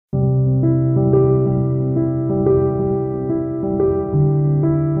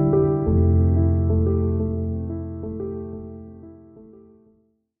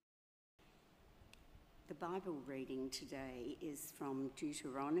called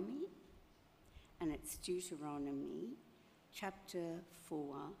Deuteronomy, and it's Deuteronomy chapter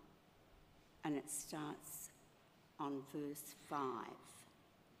 4, and it starts on verse 5.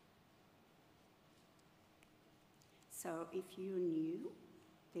 So if you're new,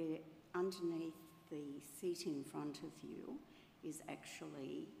 there underneath the seat in front of you is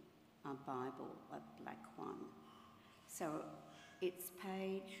actually a Bible, a black one. So it's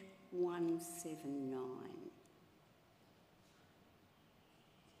page 179.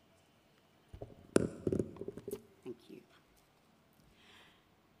 Thank you.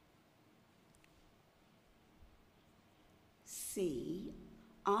 See,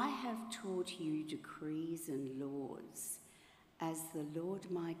 I have taught you decrees and laws, as the Lord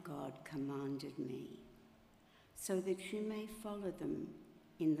my God commanded me, so that you may follow them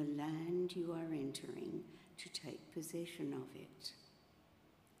in the land you are entering to take possession of it.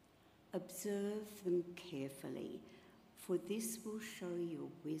 Observe them carefully, for this will show your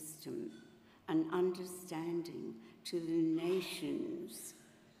wisdom and understanding to the nations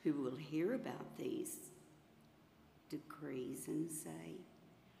who will hear about these decrees and say,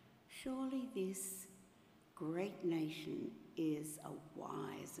 surely this great nation is a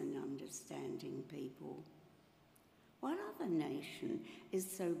wise and understanding people. What other nation is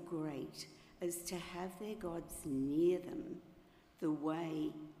so great as to have their gods near them the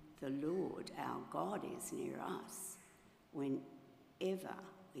way the Lord our God is near us whenever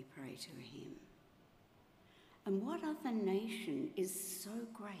we pray to him? And what other nation is so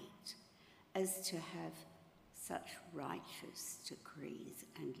great as to have such righteous decrees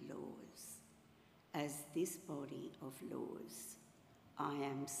and laws as this body of laws I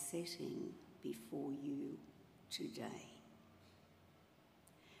am setting before you today?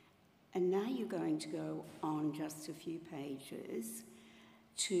 And now you're going to go on just a few pages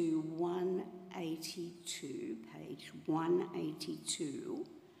to 182, page 182,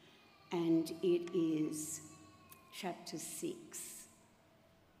 and it is chapter 6.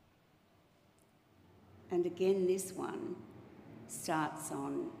 And again, this one starts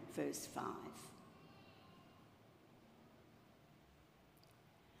on verse 5.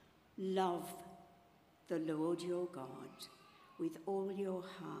 Love the Lord your God with all your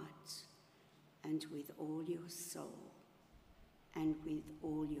heart and with all your soul and with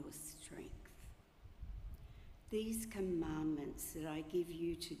all your strength. These commandments that I give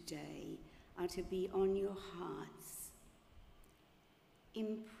you today are to be on your hearts.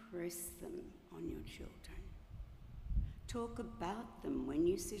 Impress them on your children. Talk about them when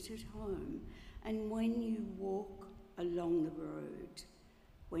you sit at home and when you walk along the road,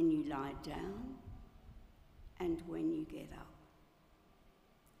 when you lie down and when you get up.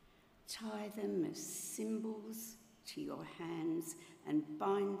 Tie them as symbols to your hands and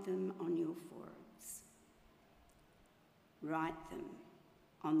bind them on your foreheads. Write them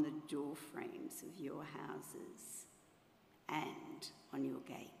on the door frames of your houses and on your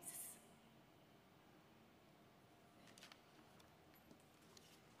gates.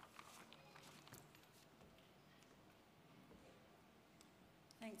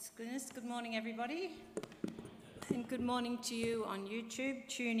 Thanks, Glynis. Good morning, everybody. And good morning to you on YouTube,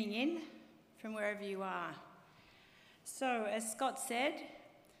 tuning in from wherever you are. So, as Scott said,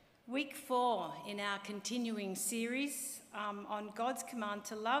 week 4 in our continuing series on God's command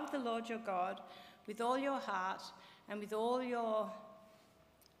to love the Lord your God with all your heart and with all your...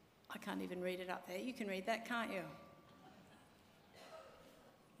 I can't even read it up there. You can read that, can't you?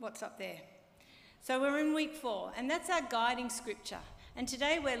 What's up there? So we're in week 4, and that's our guiding scripture. And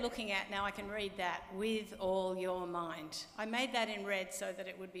today we're looking at, now I can read that, with all your mind. I made that in red so that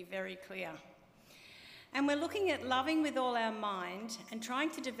it would be very clear. And we're looking at loving with all our mind and trying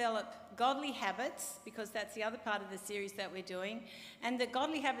to develop godly habits, because that's the other part of the series that we're doing. And the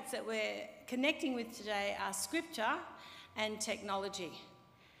godly habits that we're connecting with today are scripture and technology.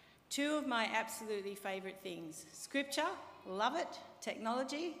 2 of my absolutely favourite things. Scripture, love it.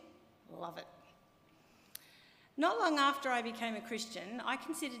 Technology, love it. Not long after I became a Christian, I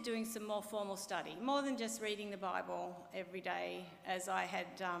considered doing some more formal study, more than just reading the Bible every day, as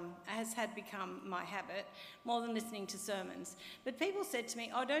had become my habit, more than listening to sermons. But people said to me,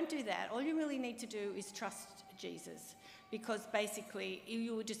 oh, don't do that. All you really need to do is trust Jesus, because basically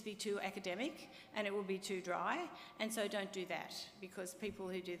you will just be too academic and it will be too dry, and so don't do that, because people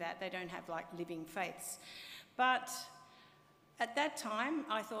who do that, they don't have like living faiths. But at that time,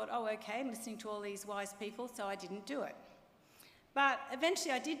 I thought, oh, okay, I'm listening to all these wise people, so I didn't do it. But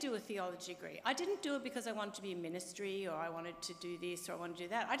eventually I did do a theology degree. I didn't do it because I wanted to be in ministry or I wanted to do this or I wanted to do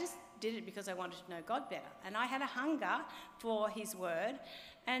that. I just did it because I wanted to know God better. And I had a hunger for his word,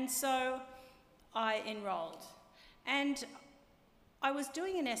 and so I enrolled. And I was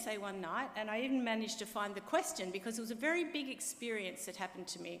doing an essay one night, and I even managed to find the question because it was a very big experience that happened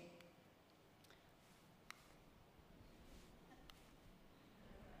to me.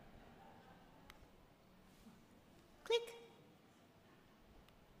 Click.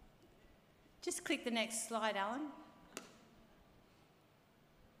 Just click the next slide, Alan.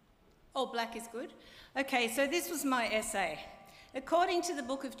 Oh, black is good. Okay, so this was my essay. According to the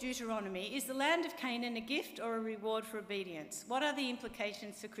book of Deuteronomy, is the land of Canaan a gift or a reward for obedience? What are the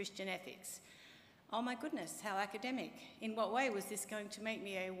implications for Christian ethics? Oh my goodness, how academic. In what way was this going to make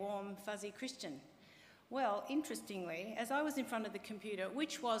me a warm, fuzzy Christian? Well, interestingly, as I was in front of the computer,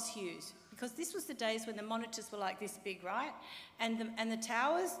 which was Hughes, because this was the days when the monitors were like this big, right? And the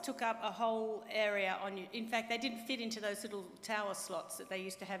towers took up a whole area on you. In fact, they didn't fit into those little tower slots that they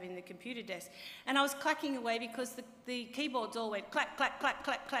used to have in the computer desk. And I was clacking away because the keyboards all went clack, clack, clack,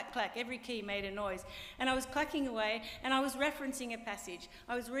 clack, clack, clack. Every key made a noise. And I was clacking away and I was referencing a passage.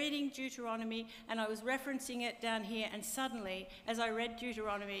 I was reading Deuteronomy and I was referencing it down here. And suddenly, as I read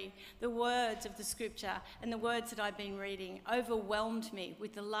Deuteronomy, the words of the scripture and the words that I'd been reading overwhelmed me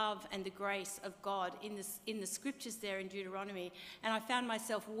with the love and the grace of God in the scriptures there in Deuteronomy. And I found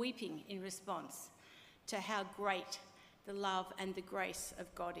myself weeping in response to how great the love and the grace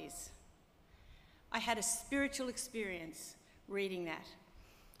of God is. I had a spiritual experience reading that.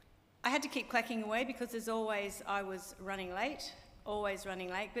 I had to keep clacking away because as always I was running late, always running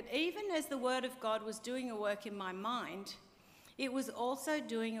late. But even as the word of God was doing a work in my mind, it was also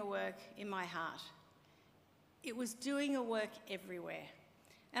doing a work in my heart. It was doing a work everywhere.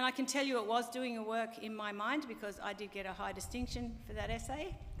 And I can tell you it was doing a work in my mind because I did get a high distinction for that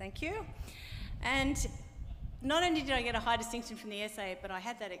essay. Thank you. And not only did I get a high distinction from the essay, but I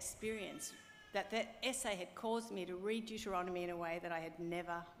had that experience that essay had caused me to read Deuteronomy in a way that I had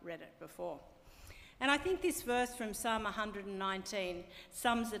never read it before. And I think this verse from Psalm 119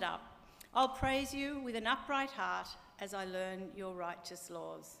 sums it up. I'll praise you with an upright heart as I learn your righteous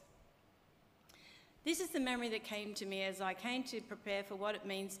laws. This is the memory that came to me as I came to prepare for what it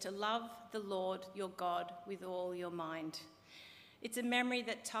means to love the Lord your God with all your mind. It's a memory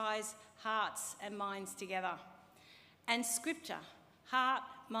that ties hearts and minds together. And scripture, heart,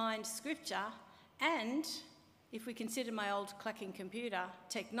 mind, scripture, and, if we consider my old clacking computer,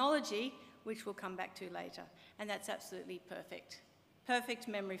 technology, which we'll come back to later. And that's absolutely perfect. Perfect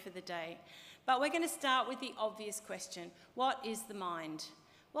memory for the day. But we're going to start with the obvious question. What is the mind?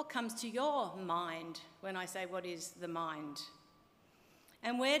 What comes to your mind when I say what is the mind?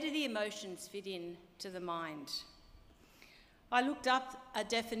 And where do the emotions fit in to the mind? I looked up a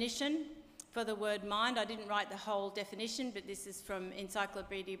definition for the word mind. I didn't write the whole definition, but this is from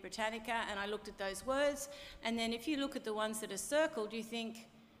Encyclopedia Britannica, and I looked at those words. And then if you look at the ones that are circled, you think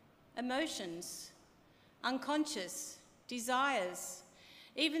emotions, unconscious, desires.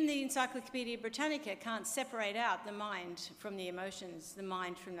 Even the Encyclopedia Britannica can't separate out the mind from the emotions, the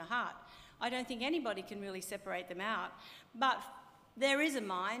mind from the heart. I don't think anybody can really separate them out. But there is a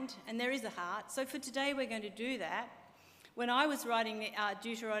mind and there is a heart. So for today, we're going to do that. When I was writing the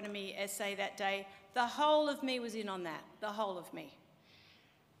Deuteronomy essay that day, the whole of me was in on that, the whole of me.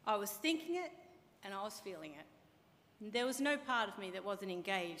 I was thinking it and I was feeling it. There was no part of me that wasn't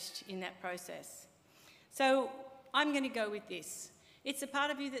engaged in that process. So I'm going to go with this. It's a part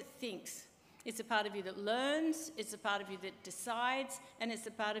of you that thinks, it's a part of you that learns, it's a part of you that decides, and it's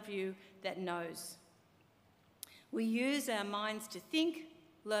a part of you that knows. We use our minds to think,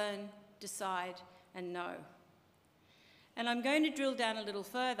 learn, decide, and know. And I'm going to drill down a little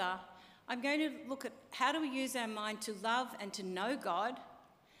further. I'm going to look at how do we use our mind to love and to know God,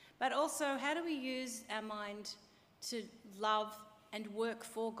 but also how do we use our mind to love and work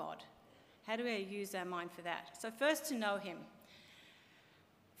for God? How do we use our mind for that? So first, to know him.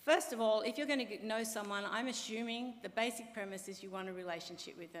 First of all, if you're going to know someone, I'm assuming the basic premise is you want a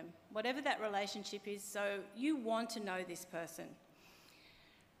relationship with them. Whatever that relationship is, so you want to know this person.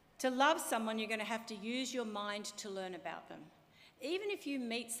 To love someone, you're going to have to use your mind to learn about them. Even if you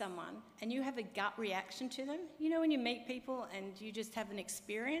meet someone and you have a gut reaction to them, you know when you meet people and you just have an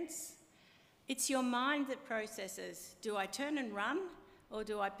experience, it's your mind that processes, do I turn and run or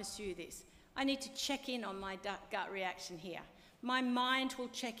do I pursue this? I need to check in on my gut reaction here. My mind will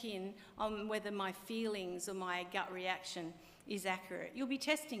check in on whether my feelings or my gut reaction is accurate. You'll be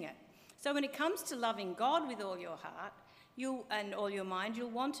testing it. So when it comes to loving God with all your heart and all your mind, you'll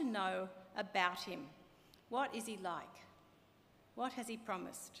want to know about him. What is he like? What has he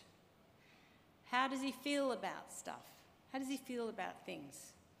promised? How does he feel about stuff? How does he feel about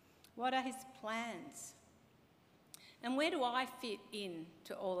things? What are his plans? And where do I fit in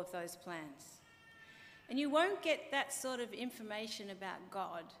to all of those plans? And you won't get that sort of information about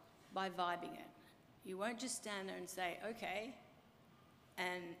God by vibing it. You won't just stand there and say, okay,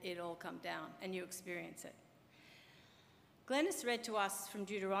 and it all come down and you experience it. Glennis read to us from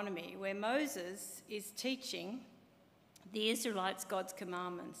Deuteronomy, where Moses is teaching the Israelites God's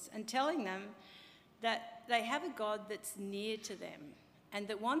commandments and telling them that they have a God that's near to them and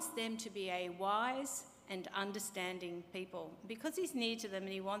that wants them to be a wise and understanding people. Because he's near to them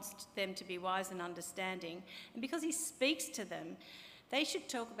and he wants them to be wise and understanding, and because he speaks to them, they should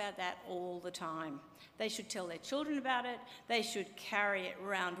talk about that all the time. They should tell their children about it. They should carry it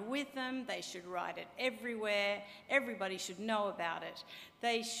around with them. They should write it everywhere. Everybody should know about it.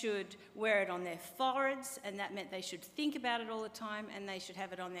 They should wear it on their foreheads, and that meant they should think about it all the time, and they should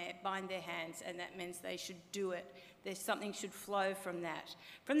have it on bind their hands, and that means they should do it. There's something should flow from that.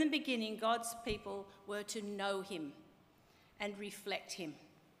 From the beginning, God's people were to know him and reflect him.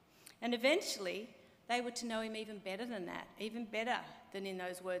 And eventually, they were to know him even better than that, even better than in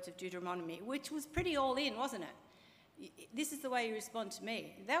those words of Deuteronomy, which was pretty all in, wasn't it? This is the way you respond to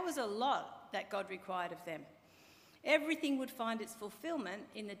me. That was a lot that God required of them. Everything would find its fulfillment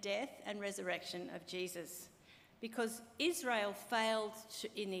in the death and resurrection of Jesus, because Israel failed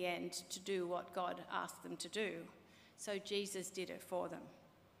in the end to do what God asked them to do. So Jesus did it for them.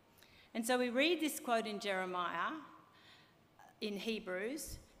 And so we read this quote in Jeremiah, in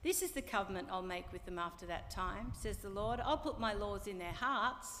Hebrews, "This is the covenant I'll make with them after that time, says the Lord. I'll put my laws in their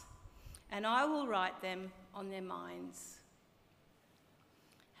hearts, and I will write them on their minds."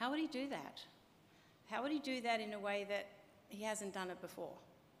 How would he do that? How would he do that in a way that he hasn't done it before?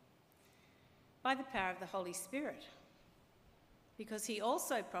 By the power of the Holy Spirit. Because he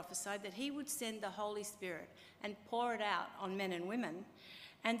also prophesied that he would send the Holy Spirit and pour it out on men and women,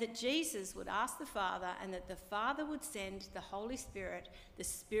 and that Jesus would ask the Father, and that the Father would send the Holy Spirit, the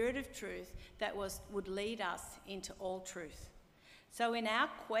Spirit of truth, that would lead us into all truth. So in our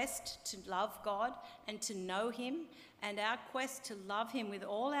quest to love God and to know him, and our quest to love him with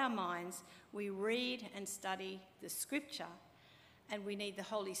all our minds, we read and study the scripture, and we need the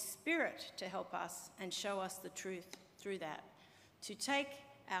Holy Spirit to help us and show us the truth through that. To take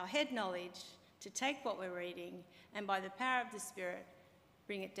our head knowledge, to take what we're reading, and by the power of the Spirit,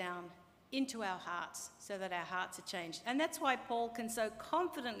 bring it down into our hearts so that our hearts are changed. And that's why Paul can so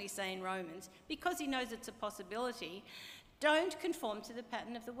confidently say in Romans, because he knows it's a possibility, don't conform to the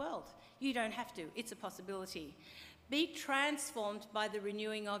pattern of the world. You don't have to. It's a possibility. Be transformed by the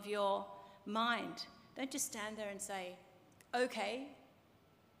renewing of your mind. Don't just stand there and say, okay,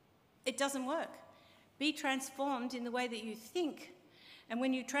 it doesn't work. Be transformed in the way that you think. And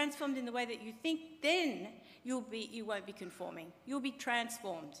when you're transformed in the way that you think, then you won't be conforming. You'll be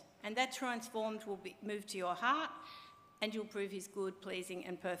transformed. And that transformed will be moved to your heart, and you'll prove his good, pleasing,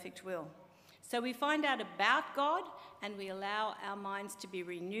 and perfect will. So we find out about God, and we allow our minds to be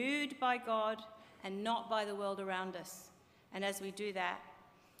renewed by God and not by the world around us. And as we do that,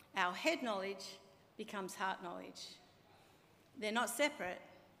 our head knowledge becomes heart knowledge. They're not separate.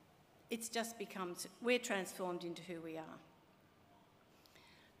 It just becomes, we're transformed into who we are.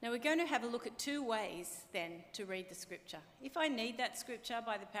 Now we're going to have a look at two ways then to read the scripture. If I need that scripture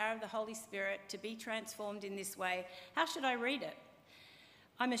by the power of the Holy Spirit to be transformed in this way, how should I read it?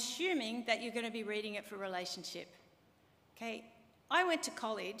 I'm assuming that you're going to be reading it for relationship. Okay, I went to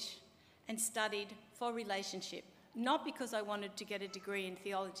college and studied for relationship, not because I wanted to get a degree in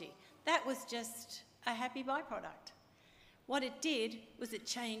theology. That was just a happy byproduct. What it did was it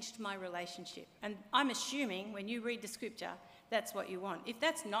changed my relationship. And I'm assuming when you read the scripture, that's what you want. If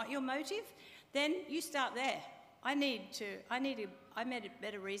that's not your motive, then you start there. I made a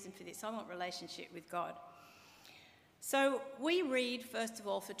better reason for this. I want relationship with God. So we read, first of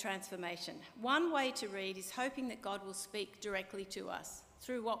all, for transformation. One way to read is hoping that God will speak directly to us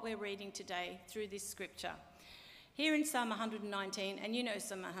through what we're reading today, through this scripture. Here in Psalm 119, and you know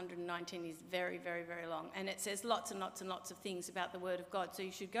Psalm 119 is very, very, very long, and it says lots and lots and lots of things about the Word of God, so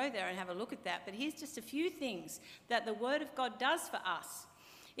you should go there and have a look at that. But here's just a few things that the Word of God does for us.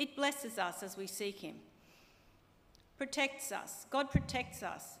 It blesses us as we seek him, protects us. God protects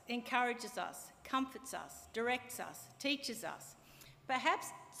us, encourages us, comforts us, directs us, teaches us, perhaps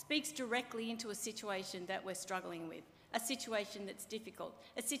speaks directly into a situation that we're struggling with, a situation that's difficult,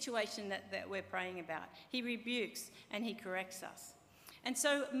 a situation that we're praying about. He rebukes and he corrects us. And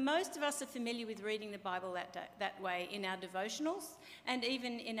so most of us are familiar with reading the Bible that way in our devotionals, and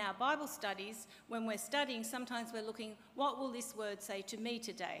even in our Bible studies. When we're studying, sometimes we're looking, what will this word say to me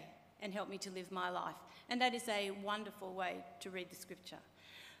today and help me to live my life? And that is a wonderful way to read the scripture.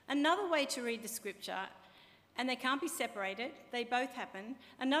 Another way to read the scripture And they can't be separated, they both happen.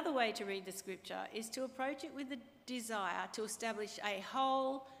 Another way to read the scripture is to approach it with the desire to establish a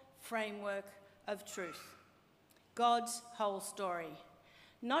whole framework of truth. God's whole story.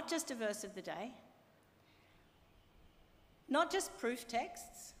 Not just a verse of the day, not just proof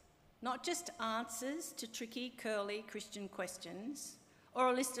texts, not just answers to tricky, curly Christian questions or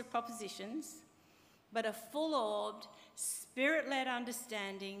a list of propositions, but a full-orbed, spirit-led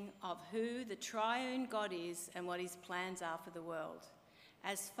understanding of who the triune God is and what his plans are for the world.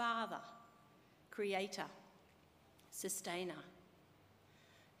 As Father, Creator, Sustainer.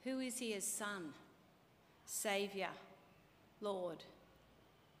 Who is he as Son, Saviour, Lord?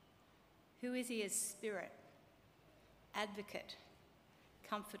 Who is he as Spirit, Advocate,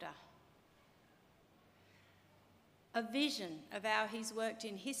 Comforter? A vision of how he's worked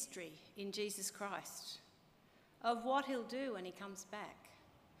in history in Jesus Christ, of what he'll do when he comes back,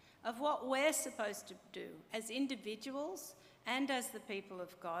 of what we're supposed to do as individuals and as the people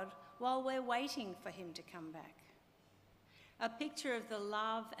of God while we're waiting for him to come back. A picture of the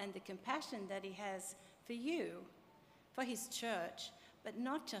love and the compassion that he has for you, for his church, but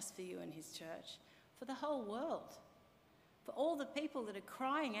not just for you and his church, for the whole world, for all the people that are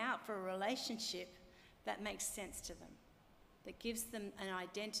crying out for a relationship that makes sense to them, that gives them an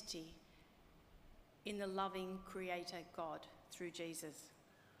identity in the loving Creator God through Jesus.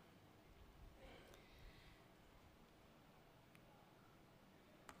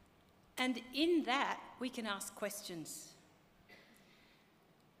 And in that, we can ask questions.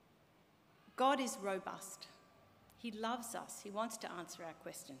 God is robust. He loves us. He wants to answer our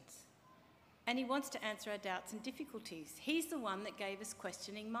questions. And he wants to answer our doubts and difficulties. He's the one that gave us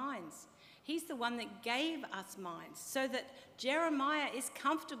questioning minds. He's the one that gave us minds so that Jeremiah is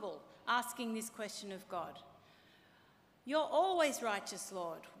comfortable asking this question of God. You're always righteous,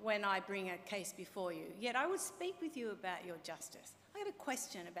 Lord, when I bring a case before you, yet I would speak with you about your justice. I had a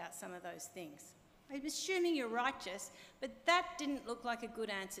question about some of those things. I'm assuming you're righteous, but that didn't look like a good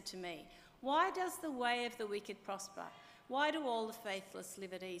answer to me. Why does the way of the wicked prosper? Why do all the faithless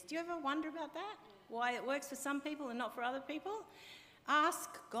live at ease? Do you ever wonder about that? Why it works for some people and not for other people? Ask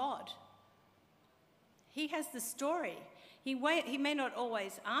God. He has the story. He may not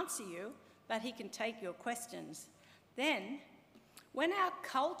always answer you, but he can take your questions. Then, when our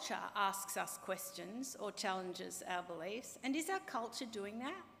culture asks us questions or challenges our beliefs, and is our culture doing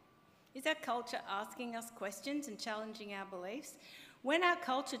that? Is our culture asking us questions and challenging our beliefs? When our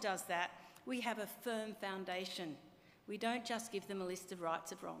culture does that, we have a firm foundation. We don't just give them a list of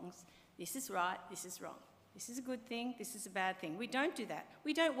rights of wrongs. This is right, this is wrong. This is a good thing, this is a bad thing. We don't do that.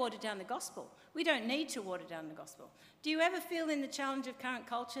 We don't water down the gospel. We don't need to water down the gospel. Do you ever feel in the challenge of current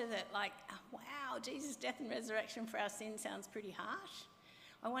culture that, like, oh, wow, Jesus' death and resurrection for our sin sounds pretty harsh?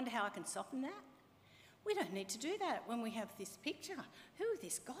 I wonder how I can soften that. We don't need to do that when we have this picture, who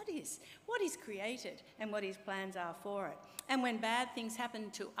this God is, what he's created, and what his plans are for it. And when bad things happen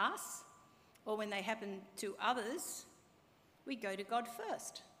to us, or when they happen to others, we go to God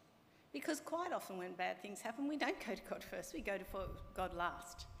first. Because quite often when bad things happen, we don't go to God first, we go to God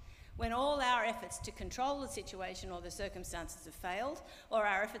last. When all our efforts to control the situation or the circumstances have failed, or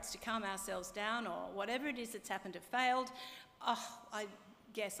our efforts to calm ourselves down, or whatever it is that's happened have failed, I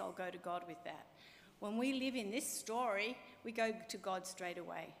guess I'll go to God with that. When we live in this story, we go to God straight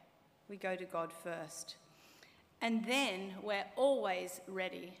away. We go to God first. And then we're always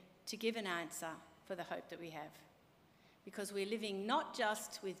ready to give an answer for the hope that we have. Because we're living not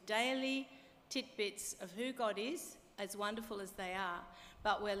just with daily tidbits of who God is, as wonderful as they are,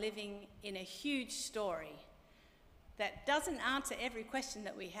 but we're living in a huge story that doesn't answer every question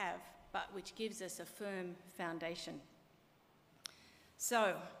that we have, but which gives us a firm foundation.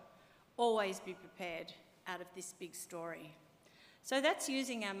 So, always be prepared out of this big story. So that's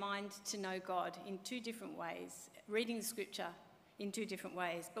using our mind to know God in two different ways, reading the scripture in two different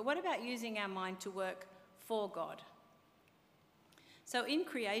ways. But what about using our mind to work for God? So in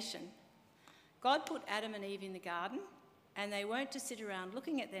creation, God put Adam and Eve in the garden, and they weren't to sit around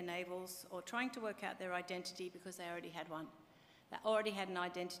looking at their navels or trying to work out their identity because they already had one. They already had an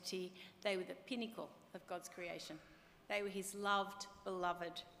identity. They were the pinnacle of God's creation. They were his loved,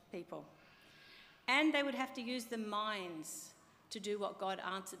 beloved people. And they would have to use their minds to do what God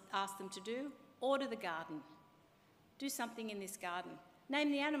asked them to do. Order the garden. Do something in this garden.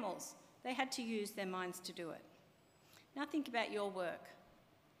 Name the animals. They had to use their minds to do it. Now think about your work.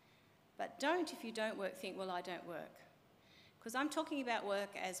 But don't, if you don't work, think, well, I don't work. Because I'm talking about work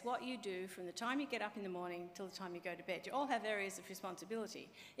as what you do from the time you get up in the morning till the time you go to bed. You all have areas of responsibility.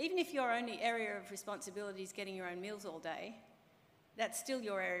 Even if your only area of responsibility is getting your own meals all day, that's still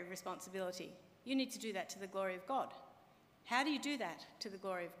your area of responsibility. You need to do that to the glory of God. How do you do that to the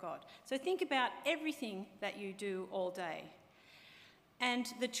glory of God? So think about everything that you do all day and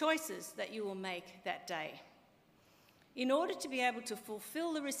the choices that you will make that day. In order to be able to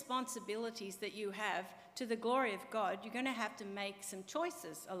fulfill the responsibilities that you have to the glory of God, you're going to have to make some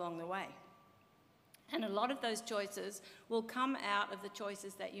choices along the way. And a lot of those choices will come out of the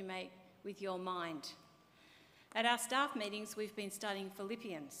choices that you make with your mind. At our staff meetings, we've been studying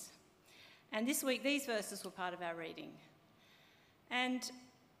Philippians. And this week, these verses were part of our reading. And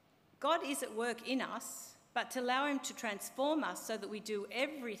God is at work in us, but to allow him to transform us so that we do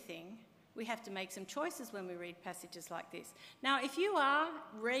everything, we have to make some choices when we read passages like this. Now, if you are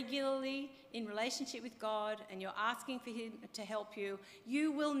regularly in relationship with God and you're asking for him to help you,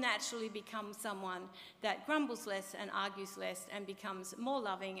 you will naturally become someone that grumbles less and argues less and becomes more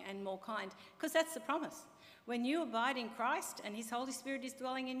loving and more kind, because that's the promise. When you abide in Christ and his Holy Spirit is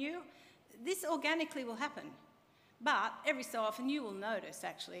dwelling in you, this organically will happen. But every so often you will notice,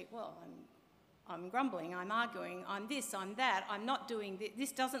 actually, well, I'm grumbling, I'm arguing, I'm this, I'm that, I'm not doing this,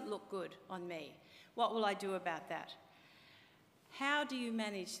 this doesn't look good on me. What will I do about that? How do you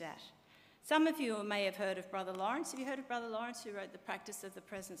manage that? Some of you may have heard of Brother Lawrence. Have you heard of Brother Lawrence, who wrote The Practice of the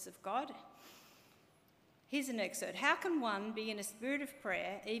Presence of God? Here's an excerpt. How can one be in a spirit of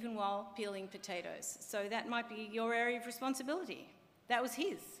prayer even while peeling potatoes? So that might be your area of responsibility. That was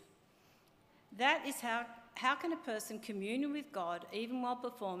his. That is how can a person commune with God even while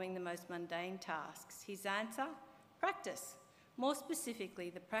performing the most mundane tasks? His answer, practice. More specifically,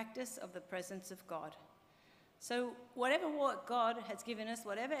 the practice of the presence of God. So whatever work God has given us,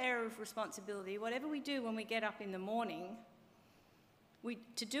 whatever area of responsibility, whatever we do when we get up in the morning,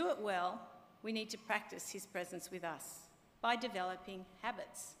 to do it well, we need to practice his presence with us by developing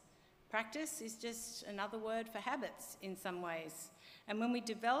habits. Practice is just another word for habits in some ways. And when we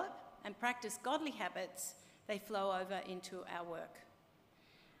develop and practice godly habits, they flow over into our work.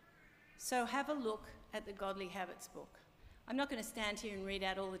 So have a look at the Godly Habits book. I'm not going to stand here and read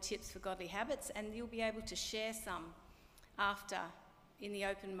out all the tips for godly habits, and you'll be able to share some after in the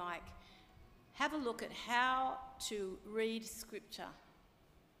open mic. Have a look at how to read scripture.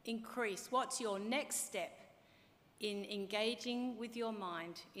 Increase. What's your next step in engaging with your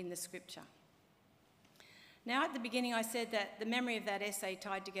mind in the scripture? Now, at the beginning, I said that the memory of that essay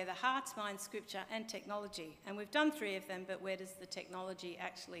tied together hearts, minds, scripture, and technology. And we've done 3 of them, but where does the technology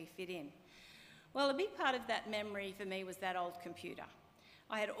actually fit in? Well, a big part of that memory for me was that old computer.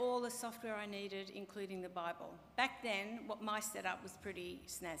 I had all the software I needed, including the Bible. Back then, my setup was pretty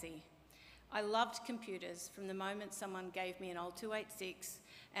snazzy. I loved computers from the moment someone gave me an old 286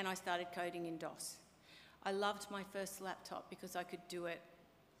 and I started coding in DOS. I loved my first laptop because I could do it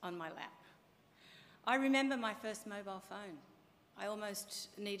on my lap. I remember my first mobile phone. I almost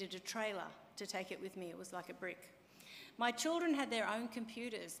needed a trailer to take it with me. It was like a brick. My children had their own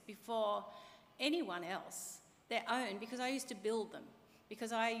computers before anyone else, their own, because I used to build them.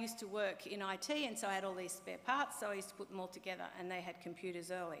 Because I used to work in IT, and so I had all these spare parts, so I used to put them all together, and they had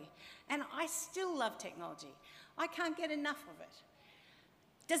computers early. And I still love technology. I can't get enough of it.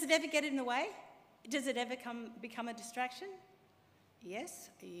 Does it ever get in the way? Does it ever become a distraction? Yes,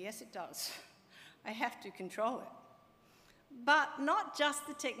 it does. I have to control it. But not just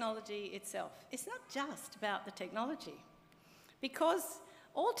the technology itself. It's not just about the technology. Because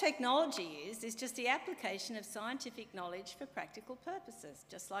all technology is just the application of scientific knowledge for practical purposes,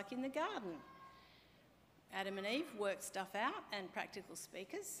 just like in the garden. Adam and Eve worked stuff out, and practical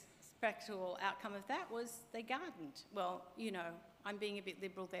outcome of that was they gardened. Well, you know, I'm being a bit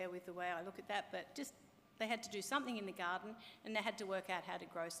liberal there with the way I look at that, but just they had to do something in the garden, and they had to work out how to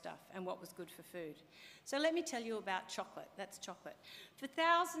grow stuff and what was good for food. So let me tell you about chocolate. That's chocolate. For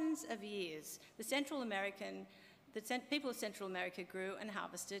thousands of years, the people of Central America grew and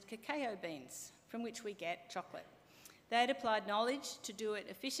harvested cacao beans, from which we get chocolate. They had applied knowledge to do it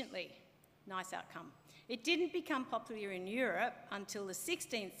efficiently. Nice outcome. It didn't become popular in Europe until the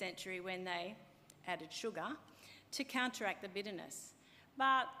 16th century, when they added sugar to counteract the bitterness.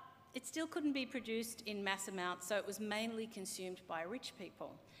 But it still couldn't be produced in mass amounts, so it was mainly consumed by rich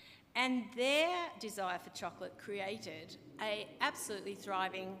people. And their desire for chocolate created an absolutely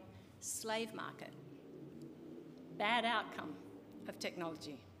thriving slave market. Bad outcome of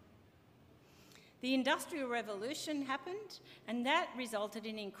technology. The Industrial Revolution happened, and that resulted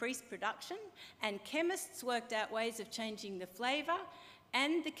in increased production, and chemists worked out ways of changing the flavour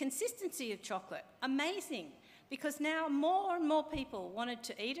and the consistency of chocolate. Amazing, because now more and more people wanted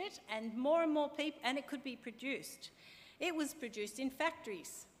to eat it, and more people, and it could be produced. It was produced in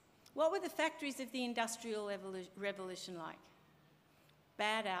factories. What were the factories of the Industrial Revolution like?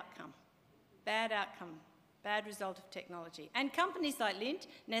 Bad outcome. bad outcome, bad result of technology. And companies like Lindt,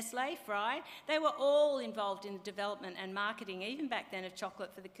 Nestle, Fry, they were all involved in the development and marketing, even back then, of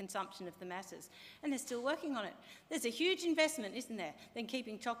chocolate for the consumption of the masses. And they're still working on it. There's a huge investment, isn't there, in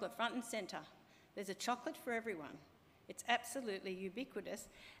keeping chocolate front and centre. There's a chocolate for everyone. It's absolutely ubiquitous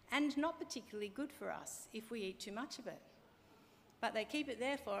and not particularly good for us if we eat too much of it. But they keep it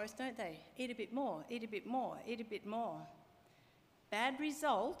there for us, don't they? Eat a bit more, eat a bit more, eat a bit more. Bad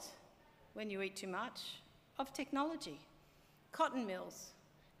result, when you eat too much, of technology. Cotton mills,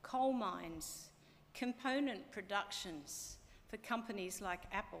 coal mines, component productions for companies like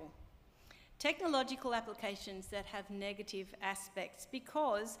Apple. Technological applications that have negative aspects,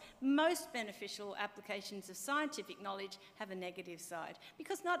 because most beneficial applications of scientific knowledge have a negative side,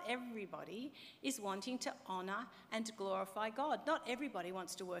 because not everybody is wanting to honour and to glorify God. Not everybody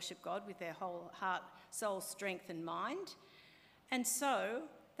wants to worship God with their whole heart, soul, strength and mind. And so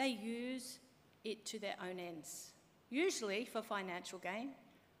they use it to their own ends, usually for financial gain,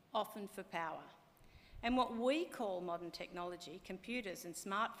 often for power. And what we call modern technology, computers and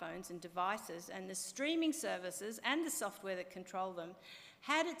smartphones and devices and the streaming services and the software that control them,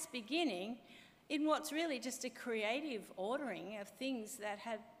 had its beginning in what's really just a creative ordering of things that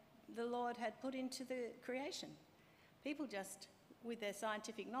the Lord had put into the creation. People just, with their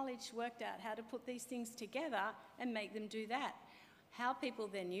scientific knowledge, worked out how to put these things together and make them do that. How people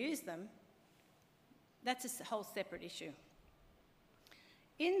then use them, that's a whole separate issue.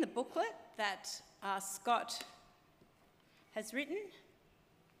 In the booklet that Scott has written,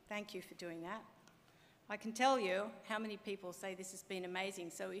 thank you for doing that. I can tell you how many people say this has been amazing.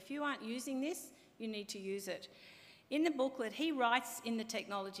 So if you aren't using this, you need to use it. In the booklet, he writes in the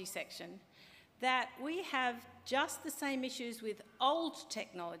technology section that we have just the same issues with old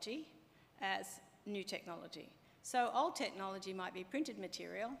technology as new technology. So old technology might be printed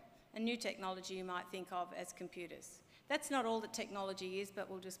material, and new technology you might think of as computers. That's not all that technology is, but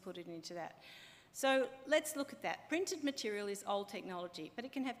we'll just put it into that. So let's look at that. Printed material is old technology, but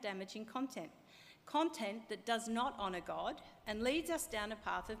it can have damaging content. Content that does not honour God and leads us down a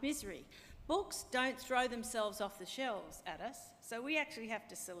path of misery. Books don't throw themselves off the shelves at us, so we actually have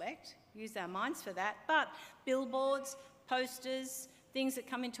to select, use our minds for that. But billboards, posters, things that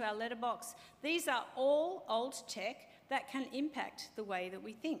come into our letterbox, these are all old tech that can impact the way that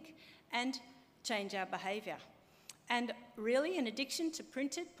we think and change our behaviour. And really, an addiction to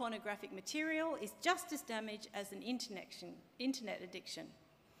printed pornographic material is just as damaging as an internet addiction.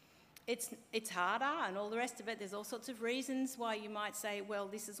 It's harder and all the rest of it. There's all sorts of reasons why you might say, well,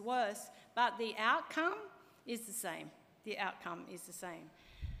 this is worse, but the outcome is the same. The outcome is the same.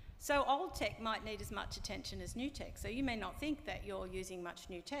 So old tech might need as much attention as new tech. So you may not think that you're using much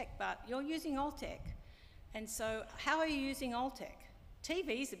new tech, but you're using old tech. And so how are you using old tech?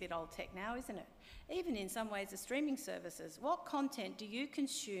 TV's a bit old tech now, isn't it? Even in some ways, the streaming services. What content do you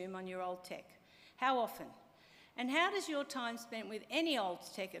consume on your old tech? How often? And how does your time spent with any old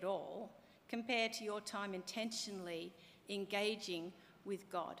tech at all compare to your time intentionally engaging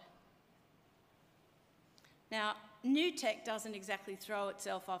with God? Now, new tech doesn't exactly throw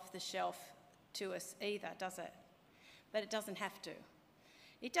itself off the shelf to us either, does it? But it doesn't have to.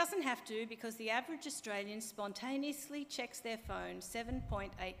 It doesn't have to, because the average Australian spontaneously checks their phone 7.8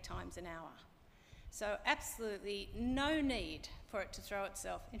 times an hour. So absolutely no need for it to throw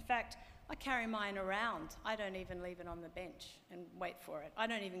itself. In fact, I carry mine around. I don't even leave it on the bench and wait for it. I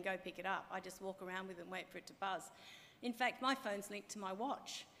don't even go pick it up. I just walk around with it and wait for it to buzz. In fact, my phone's linked to my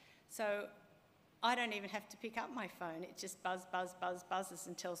watch. So I don't even have to pick up my phone. It just buzzes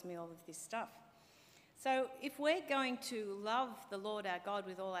and tells me all of this stuff. So if we're going to love the Lord our God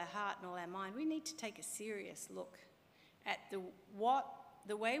with all our heart and all our mind, we need to take a serious look at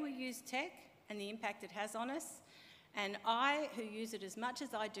the way we use tech and the impact it has on us. And I, who use it as much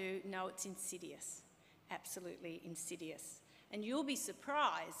as I do, know it's insidious, absolutely insidious. And you'll be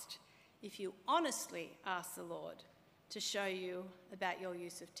surprised if you honestly ask the Lord to show you about your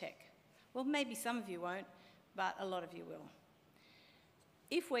use of tech. Well, maybe some of you won't, but a lot of you will.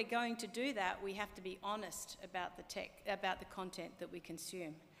 If we're going to do that, we have to be honest about the tech, about the content that we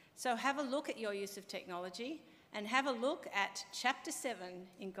consume. So have a look at your use of technology and have a look at chapter 7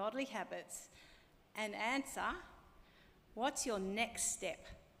 in Godly Habits and answer, what's your next step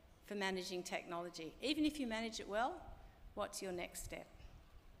for managing technology? Even if you manage it well, what's your next step?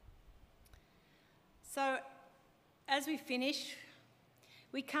 So as we finish,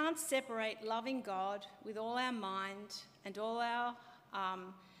 we can't separate loving God with all our mind and all our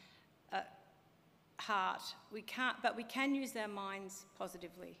heart. But we can use our minds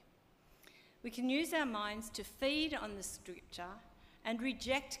positively. We can use our minds to feed on the scripture and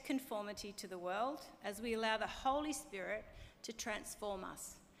reject conformity to the world as we allow the Holy Spirit to transform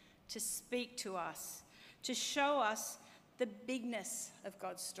us, to speak to us, to show us the bigness of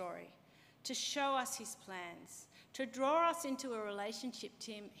God's story, to show us his plans, to draw us into a relationship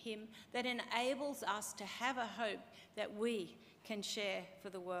to him that enables us to have a hope that we can share for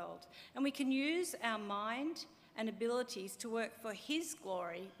the world. And we can use our mind and abilities to work for his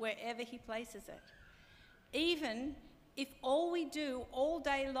glory wherever he places it. Even if all we do all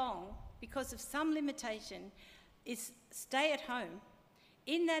day long, because of some limitation, is stay at home,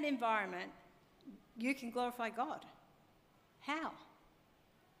 in that environment, you can glorify God. How?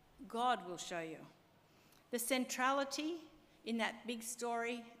 God will show you. The centrality in that big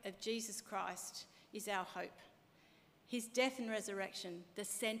story of Jesus Christ is our hope. His death and resurrection, the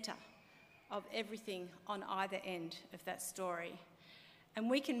centre of everything on either end of that story. And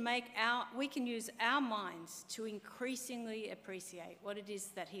we can use our minds to increasingly appreciate what it is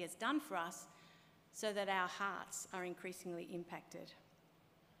that he has done for us, so that our hearts are increasingly impacted.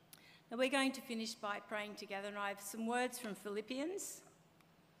 Now we're going to finish by praying together, and I have some words from Philippians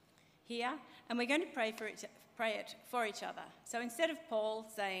here, and we're going to pray it for each other. So instead of Paul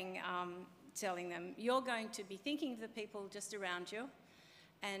saying, telling them, you're going to be thinking of the people just around you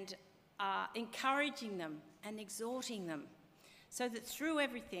and encouraging them and exhorting them, so that through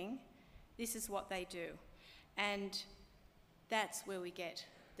everything, this is what they do. And that's where we get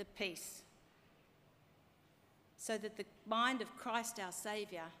the peace. So that the mind of Christ our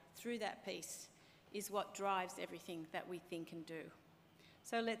Saviour, through that peace, is what drives everything that we think and do.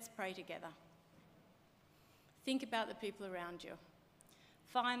 So let's pray together. Think about the people around you.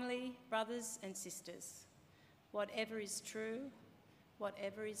 Finally, brothers and sisters, whatever is true,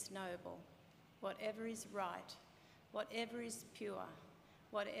 whatever is noble, whatever is right, whatever is pure,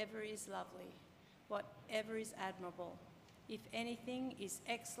 whatever is lovely, whatever is admirable, if anything is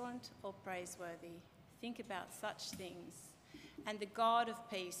excellent or praiseworthy, think about such things, and the God of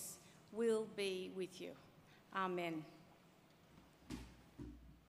peace will be with you. Amen.